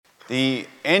The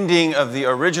ending of the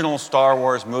original Star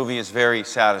Wars movie is very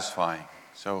satisfying.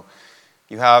 So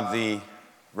you have the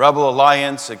Rebel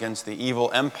Alliance against the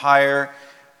evil Empire,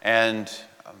 and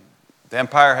the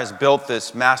Empire has built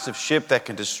this massive ship that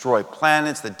can destroy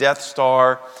planets, the Death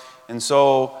Star, and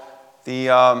so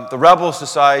the rebels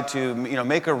decide to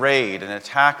make a raid and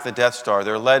attack the Death Star.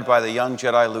 They're led by the young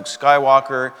Jedi Luke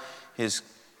Skywalker, his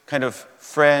kind of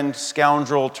friend,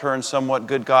 scoundrel turned somewhat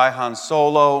good guy Han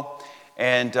Solo,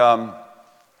 and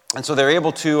so they're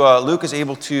able to. Luke is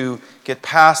able to get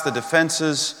past the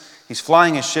defenses. He's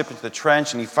flying his ship into the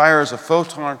trench, and he fires a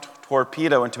photon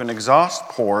torpedo into an exhaust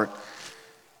port.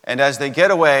 And as they get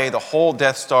away, the whole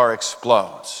Death Star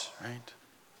explodes. Right?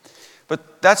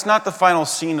 But that's not the final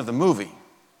scene of the movie.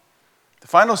 The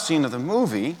final scene of the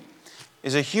movie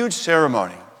is a huge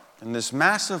ceremony in this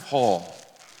massive hall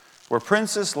where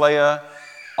Princess Leia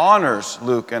honors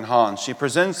Luke and Han. She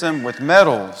presents them with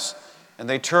medals, and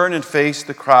they turn and face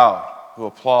the crowd who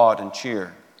applaud and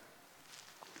cheer.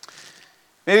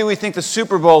 Maybe we think the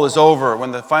Super Bowl is over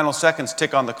when the final seconds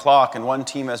tick on the clock and one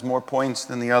team has more points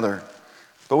than the other.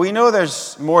 But we know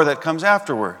there's more that comes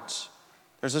afterwards.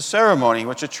 There's a ceremony in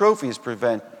which a trophy is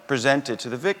presented to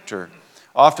the victor.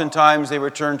 Oftentimes they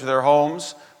return to their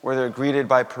homes where they're greeted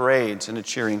by parades and a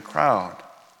cheering crowd.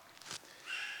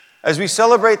 As we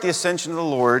celebrate the ascension of the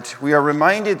Lord, we are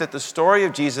reminded that the story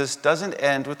of Jesus doesn't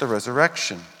end with the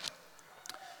resurrection,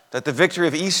 that the victory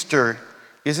of Easter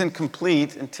isn't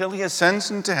complete until he ascends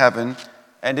into heaven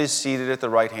and is seated at the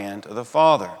right hand of the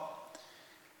Father.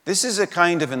 This is a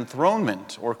kind of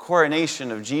enthronement or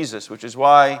coronation of Jesus, which is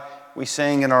why we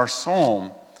sang in our psalm,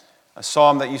 a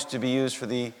psalm that used to be used for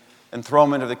the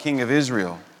enthronement of the King of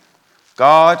Israel.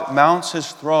 God mounts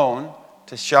his throne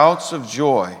to shouts of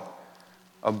joy,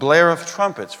 a blare of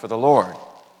trumpets for the Lord.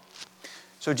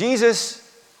 So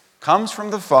Jesus comes from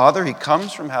the Father, he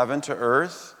comes from heaven to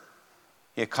earth,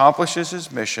 he accomplishes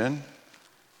his mission,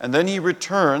 and then he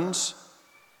returns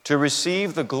to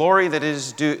receive the glory that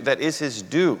is his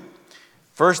due.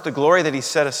 First, the glory that he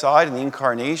set aside in the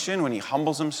incarnation when he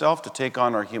humbles himself to take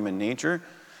on our human nature.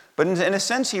 But in a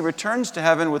sense, he returns to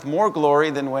heaven with more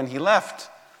glory than when he left,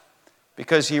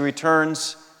 because he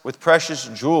returns with precious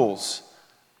jewels,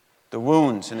 the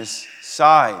wounds in his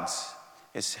sides,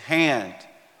 his hand,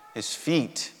 his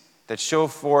feet, that show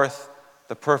forth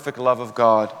the perfect love of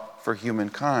God for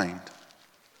humankind.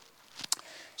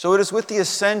 So it is with the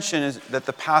ascension that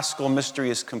the Paschal mystery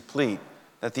is complete,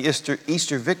 that the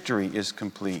Easter victory is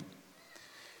complete.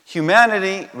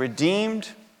 Humanity, redeemed,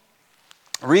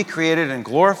 recreated, and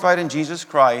glorified in Jesus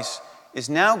Christ, is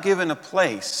now given a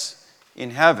place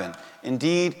in heaven,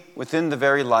 indeed within the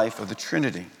very life of the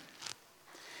Trinity.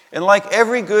 And like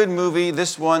every good movie,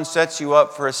 this one sets you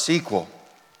up for a sequel.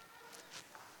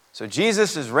 So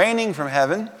Jesus is reigning from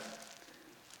heaven,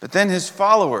 but then his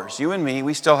followers, you and me,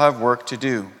 we still have work to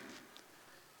do.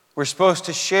 We're supposed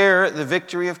to share the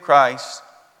victory of Christ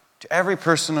to every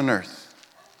person on earth.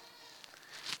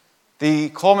 The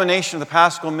culmination of the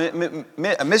Paschal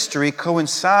mystery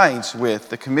coincides with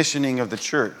the commissioning of the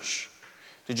church.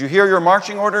 Did you hear your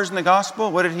marching orders in the gospel?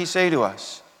 What did he say to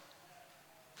us?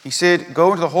 He said, go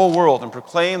into the whole world and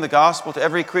proclaim the gospel to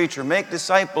every creature, make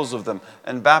disciples of them,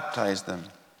 and baptize them.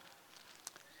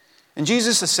 And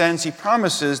Jesus ascends, he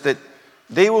promises that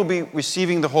they will be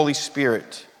receiving the Holy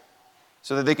Spirit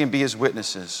so that they can be his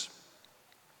witnesses.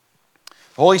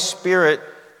 The Holy Spirit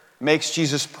makes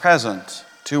Jesus present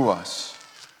to us.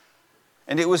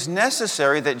 And it was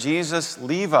necessary that Jesus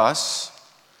leave us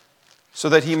so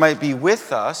that he might be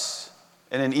with us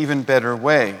in an even better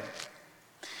way.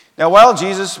 Now, while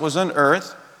Jesus was on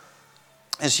earth,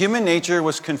 his human nature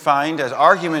was confined, as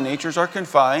our human natures are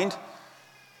confined,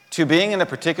 to being in a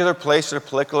particular place at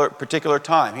a particular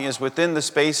time. He is within the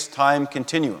space-time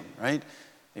continuum, right?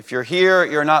 If you're here,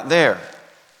 you're not there.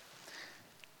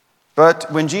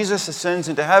 But when Jesus ascends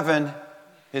into heaven,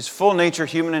 his full nature,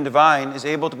 human and divine, is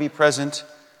able to be present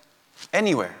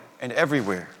anywhere and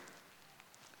everywhere.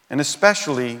 And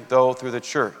especially, though, through the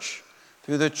church.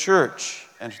 Through the church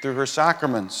and through her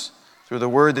sacraments, through the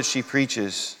word that she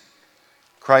preaches,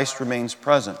 Christ remains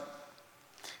present.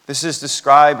 This is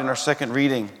described in our second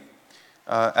reading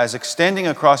as extending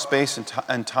across space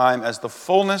and time as the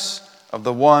fullness of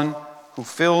the one who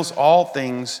fills all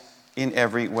things in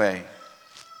every way.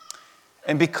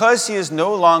 And because he is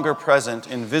no longer present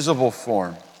in visible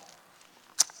form,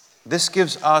 this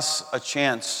gives us a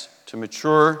chance to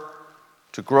mature,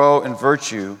 to grow in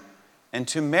virtue, and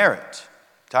to merit,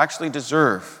 to actually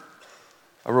deserve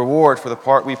a reward for the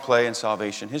part we play in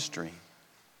salvation history.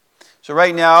 So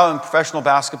right now in professional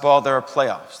basketball, there are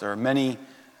playoffs. There are many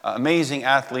amazing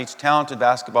athletes, talented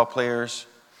basketball players.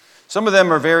 Some of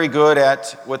them are very good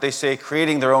at what they say,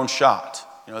 creating their own shot.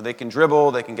 They can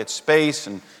dribble, they can get space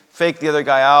and fake the other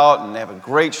guy out, and they have a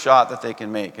great shot that they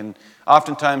can make. And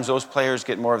oftentimes those players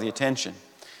get more of the attention.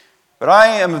 But I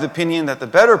am of the opinion that the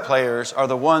better players are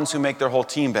the ones who make their whole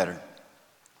team better.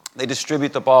 They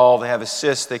distribute the ball, they have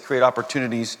assists, they create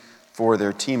opportunities for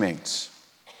their teammates.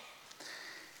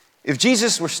 If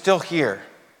Jesus were still here,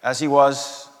 as he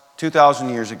was 2,000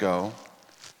 years ago,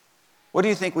 what do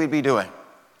you think we'd be doing?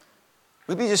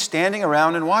 We'd be just standing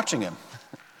around and watching him.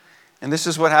 And this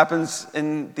is what happens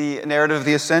in the narrative of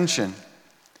the Ascension.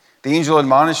 The angel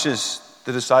admonishes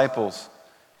the disciples,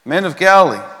 "Men of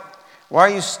Galilee, why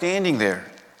are you standing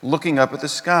there looking up at the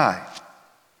sky?"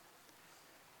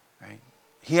 Right?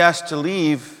 He has to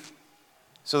leave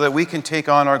so that we can take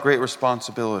on our great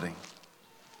responsibility.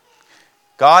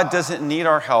 God doesn't need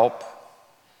our help,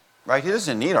 right? He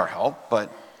doesn't need our help, but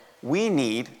we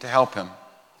need to help him.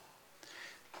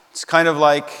 It's kind of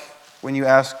like when you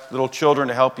ask little children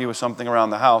to help you with something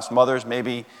around the house. Mothers,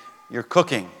 maybe you're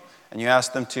cooking, and you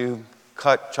ask them to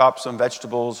chop some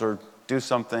vegetables or do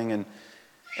something.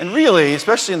 And really,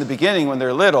 especially in the beginning when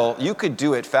they're little, you could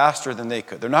do it faster than they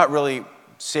could. They're not really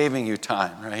saving you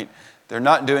time, right? They're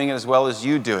not doing it as well as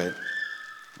you do it.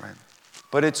 Right?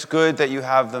 But it's good that you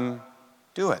have them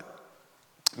do it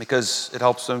because it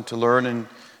helps them to learn and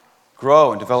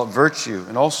grow and develop virtue.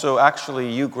 And also,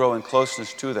 actually, you grow in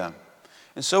closeness to them.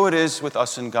 And so it is with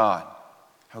us and God,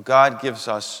 how God gives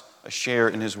us a share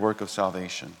in his work of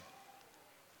salvation.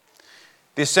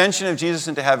 The ascension of Jesus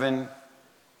into heaven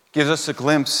gives us a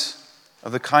glimpse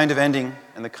of the kind of ending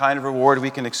and the kind of reward we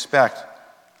can expect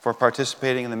for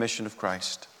participating in the mission of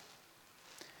Christ.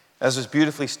 As was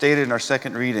beautifully stated in our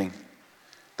second reading,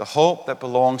 the hope that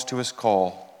belongs to his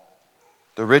call,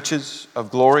 the riches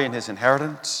of glory in his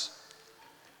inheritance,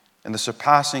 and the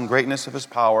surpassing greatness of his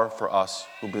power for us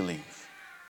who believe.